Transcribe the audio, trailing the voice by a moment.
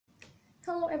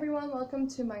Hello everyone, welcome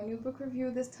to my new book review.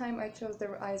 This time I chose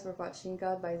Their Eyes Were Watching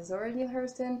God by Zora Neale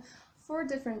Hurston for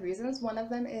different reasons. One of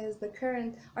them is the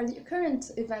current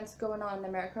events going on in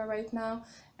America right now,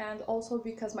 and also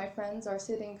because my friends are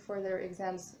sitting for their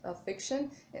exams of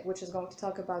fiction, which is going to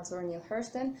talk about Zora Neale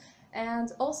Hurston,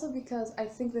 and also because I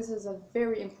think this is a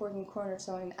very important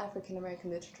cornerstone in African American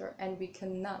literature, and we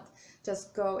cannot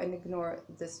just go and ignore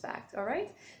this fact,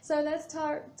 alright? So let's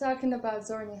start talking about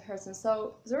Zora Neale Hurston.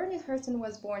 So Zora Neale Hurston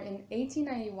was born in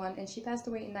 1891 and she passed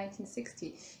away in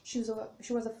 1960. She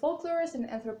was a folklorist and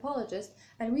anthropologist,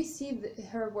 and we see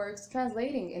her works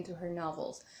translating into her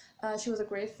novels. She was a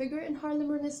great figure in Harlem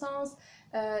Renaissance,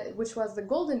 which was the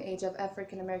golden age of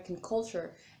African American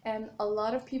culture. And a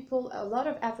lot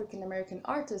of African American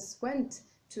artists went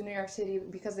to New York City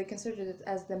because they considered it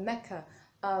as the Mecca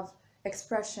of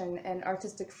expression and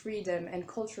artistic freedom and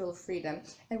cultural freedom.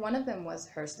 And one of them was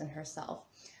Hurston herself.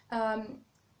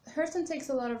 Hurston takes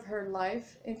a lot of her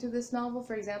life into this novel.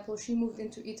 For example, she moved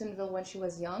into Eatonville when she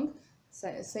was young,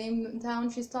 same town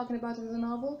she's talking about in the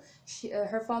novel.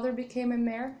 Her father became a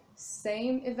mayor,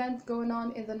 same event going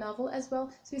on in the novel as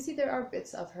well. So you see there are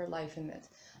bits of her life in it.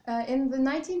 In the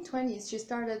 1920s, she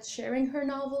started sharing her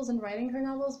novels and writing her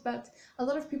novels, but a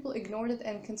lot of people ignored it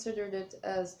and considered it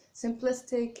as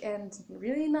simplistic and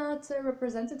really not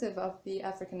representative of the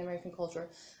African American culture.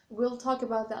 We'll talk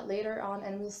about that later on,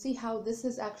 and we'll see how this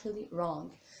is actually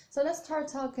wrong. So let's start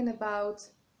talking about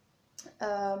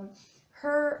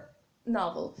her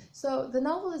novel. So the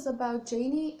novel is about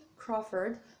Janie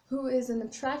Crawford, who is an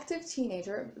attractive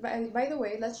teenager. By the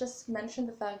way, let's just mention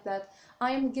the fact that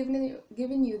I am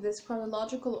giving you this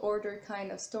chronological order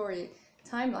kind of story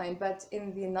timeline, but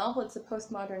in the novel it's a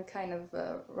postmodern kind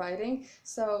of writing,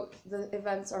 so the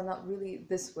events are not really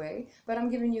this way, but I'm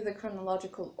giving you the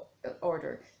chronological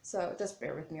order, so just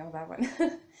bear with me on that one.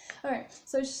 Alright,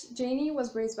 so Janie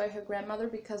was raised by her grandmother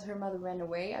because her mother ran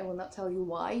away. I will not tell you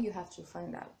why, you have to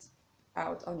find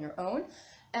out on your own.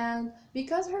 And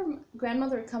because her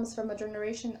grandmother comes from a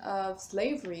generation of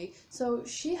slavery, so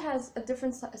she has a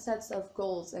different sets of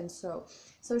goals, and so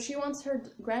she wants her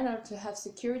granddaughter to have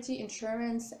security,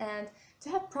 insurance, and to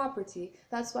have property.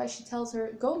 That's why she tells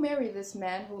her, go marry this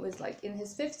man who is like in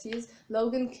his 50s,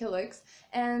 Logan Killicks,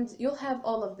 and you'll have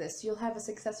all of this. You'll have a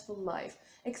successful life.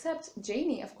 Except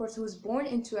Janie, of course, who was born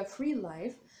into a free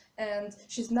life, and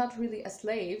she's not really a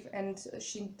slave, and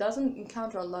she doesn't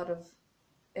encounter a lot of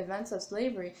events of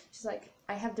slavery. She's like,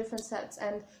 I have different sets,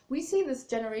 and we see this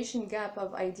generation gap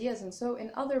of ideas. And so in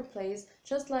other plays,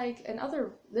 just like in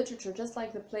other literature, just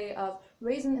like the play of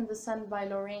Raisin in the Sun by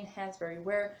Lorraine Hansberry,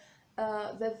 where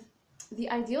the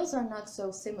ideals are not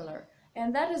so similar,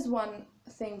 and that is one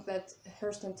thing that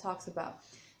Hurston talks about.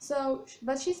 So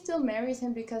but she still marries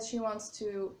him because she wants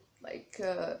to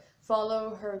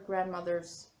follow her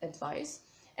grandmother's advice.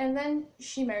 And then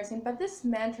she marries him, but this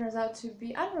man turns out to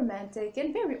be unromantic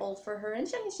and very old for her, and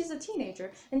she's a teenager,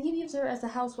 and he leaves her as a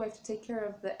housewife to take care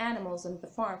of the animals and the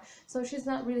farm, so she's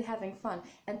not really having fun.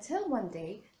 Until one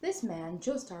day, this man,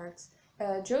 Joe Starks,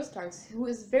 who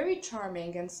is very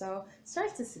charming, and so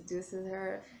starts to seduce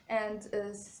her, and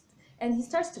he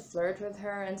starts to flirt with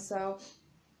her, and so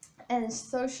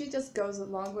she just goes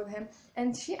along with him,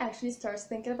 and she actually starts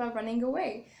thinking about running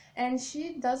away. And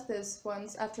she does this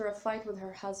once after a fight with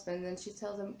her husband, and she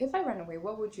tells him, if I run away,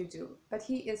 what would you do? But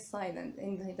he is silent,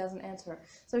 and he doesn't answer her.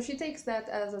 So she takes that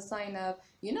as a sign of,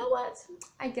 you know what?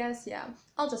 I guess, yeah,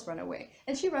 I'll just run away.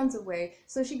 And she runs away.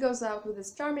 So she goes out with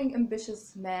this charming,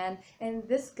 ambitious man, and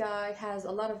this guy has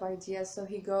a lot of ideas, so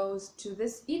he goes to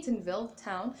this Eatonville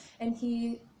town, and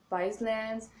he buys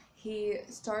lands, he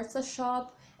starts a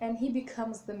shop, and he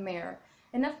becomes the mayor.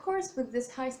 And of course, with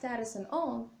this high status and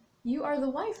all, you are the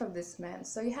wife of this man,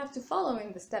 so you have to follow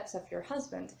in the steps of your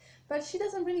husband. But she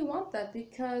doesn't really want that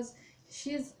because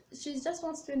she just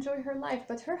wants to enjoy her life.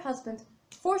 But her husband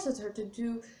forces her to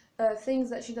do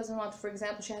things that she doesn't want. For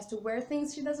example, she has to wear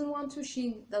things she doesn't want to.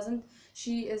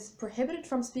 She is prohibited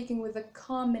from speaking with the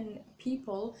common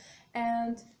people.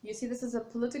 And you see, this is a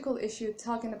political issue,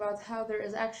 talking about how there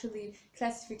is actually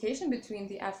classification between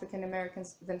the African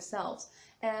Americans themselves.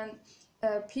 And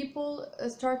people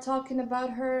start talking about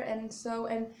her, and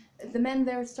the men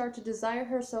there start to desire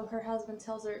her, so her husband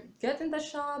tells her, get in the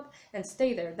shop and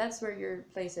stay there, that's where your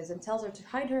place is, and tells her to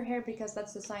hide her hair because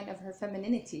that's the sign of her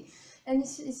femininity. And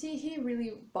you see, he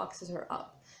really boxes her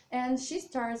up, and she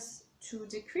starts to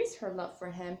decrease her love for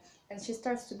him, and she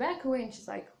starts to back away, and she's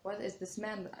like, what is this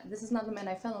man? This is not the man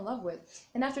I fell in love with.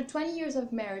 And after 20 years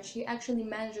of marriage, he actually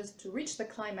manages to reach the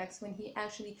climax when he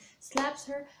actually slaps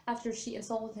her after she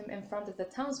insulted him in front of the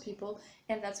townspeople,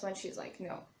 and that's when she's like,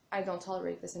 no, I don't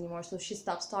tolerate this anymore, so she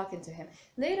stops talking to him.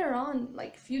 Later on,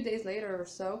 like a few days later or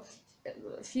so,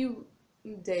 a few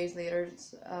days later,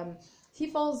 he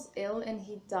falls ill and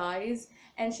he dies,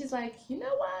 and she's like, you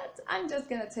know what, I'm just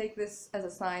gonna take this as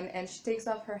a sign, and she takes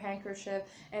off her handkerchief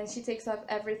and she takes off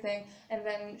everything, and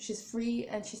then she's free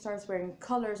and she starts wearing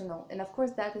colors and all. And of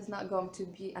course that is not going to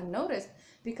be unnoticed,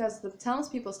 because the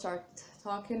townspeople start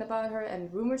talking about her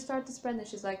and rumors start to spread, and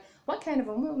she's like, what kind of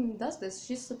a woman does this?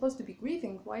 She's supposed to be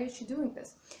grieving, why is she doing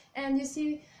this? And you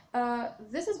see,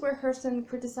 this is where Hurston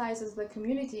criticizes the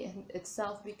community in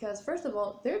itself, because first of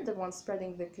all, they're the ones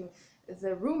spreading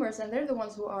the rumors, and they're the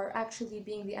ones who are actually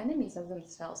being the enemies of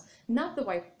themselves, not the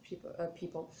white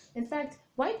people. In fact,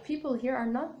 white people here are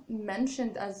not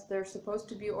mentioned as they're supposed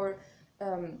to be, or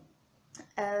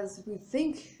as we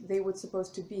think they would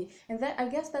supposed to be. And that, I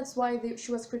guess that's why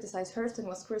she was criticized. Hurston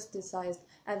was criticized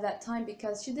at that time,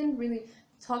 because she didn't really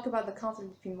talk about the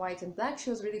conflict between white and black.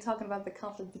 She was really talking about the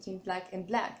conflict between black and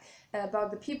black, about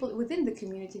the people within the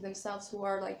community themselves who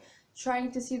are like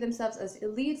trying to see themselves as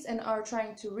elites and are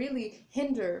trying to really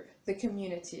hinder the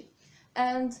community.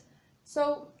 And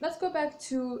so let's go back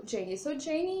to Janie. So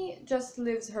Janie just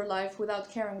lives her life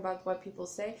without caring about what people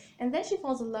say, and then she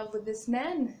falls in love with this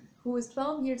man who is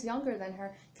 12 years younger than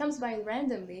her, comes by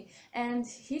randomly, and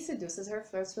he seduces her,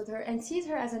 flirts with her, and sees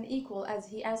her as an equal, as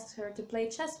he asks her to play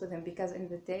chess with him, because in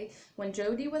the day when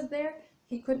Jody was there,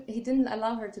 he didn't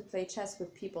allow her to play chess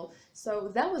with people.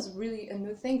 So that was really a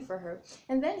new thing for her.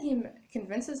 And then he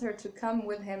convinces her to come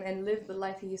with him and live the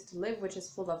life he used to live, which is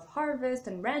full of harvest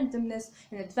and randomness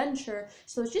and adventure.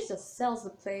 So she just sells the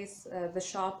place, the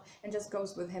shop, and just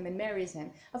goes with him and marries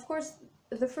him. Of course,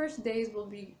 the first days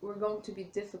were going to be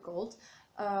difficult,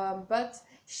 but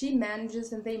she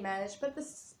manages and they manage. But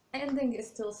this ending is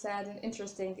still sad and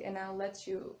interesting, and I'll let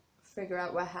you figure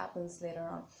out what happens later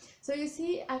on. So you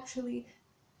see, actually,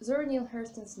 Zora Neale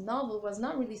Hurston's novel was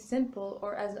not really simple,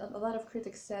 or as a lot of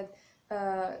critics said,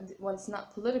 was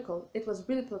not political. It was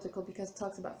really political, because it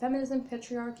talks about feminism,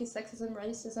 patriarchy, sexism,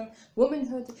 racism,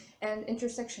 womanhood, and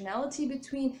intersectionality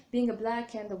between being a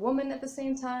black and a woman at the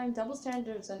same time, double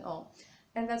standards and all.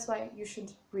 And that's why you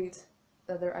should read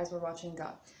Their Eyes Were Watching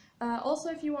God.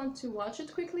 Also, if you want to watch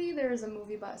it quickly, there is a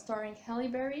movie starring Halle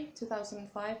Berry,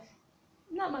 2005.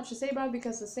 Not much to say about it,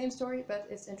 because it's the same story, but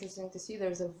it's interesting to see.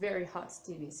 There's a very hot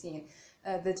Stevie scene,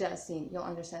 the jazz scene. You'll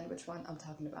understand which one I'm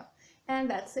talking about. And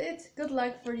that's it. Good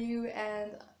luck for you,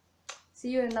 and see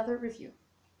you in another review.